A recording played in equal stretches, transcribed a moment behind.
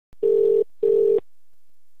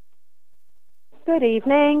Good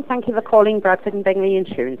evening. Thank you for calling Bradford Bingley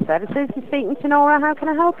Insurance Services. You're speaking to Nora. How can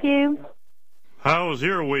I help you? How was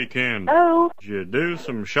your weekend? Oh. Did you do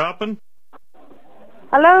some shopping?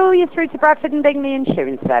 Hello, you're through to Bradford Bingley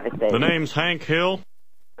Insurance Services. The name's Hank Hill?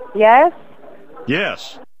 Yes?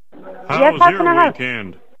 Yes. Yes, How was how can I your help?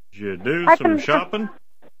 weekend? Did you do How some can- shopping?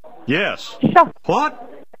 Yes.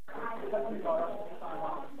 What?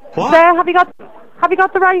 What? Sir, have you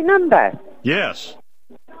got the right number? Yes.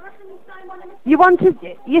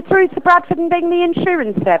 You're through to Bradford Bingley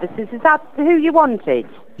Insurance Services. Is that who you wanted?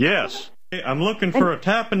 Yes. I'm looking for a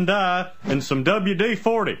tap and die and some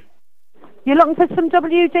WD-40. You're looking for some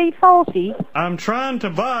WD-40? I'm trying to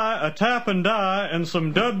buy a tap and die and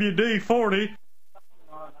some WD-40.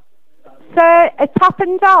 Sir, a tap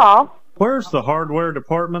and die? Where's the hardware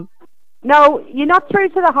department? No, you're not through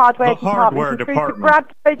to the hardware department. Hardware You're department. Through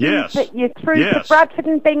to Bradford. Yes. You're through Yes. to Bradford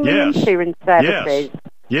and Bingley Yes. Insurance Services.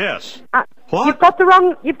 Yes. What? You've got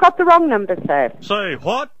the wrong number, sir. Say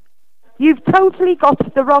what? You've totally got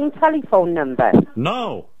the wrong telephone number.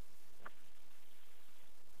 No.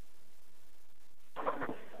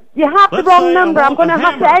 You have the Let's wrong say I number. I'm want going to a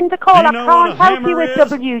have to hammer. end the call. Do you I know can't what a help you hammer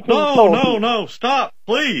with is? WD-40. No, stop,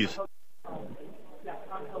 please.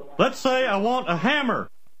 Let's say I want a hammer.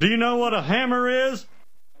 Do you know what a hammer is?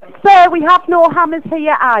 Sir, we have no hammers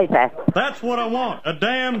here either. That's what I want, a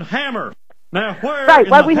damned hammer. Now where Right,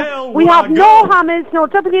 well, in the hell we will have I no go? hammers, no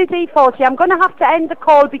WD-40. I'm going to have to end the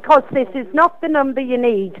call because this is not the number you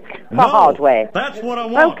need for No, hardware. that's what I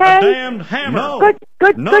want, Okay? a damned hammer. No.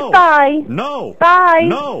 Goodbye. No. Bye.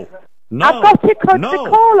 No. No. I've got to cut No. the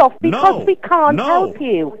call off because No. we can't No. help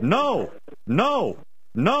you. No. No.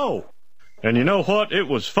 No. And you know what? It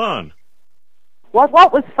was fun. What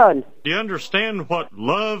was fun? Do you understand what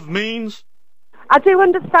love means? I do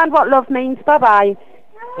understand what love means. Bye-bye.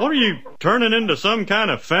 What are you, turning into some kind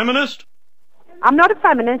of feminist? I'm not a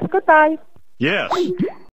feminist. Goodbye. Yes.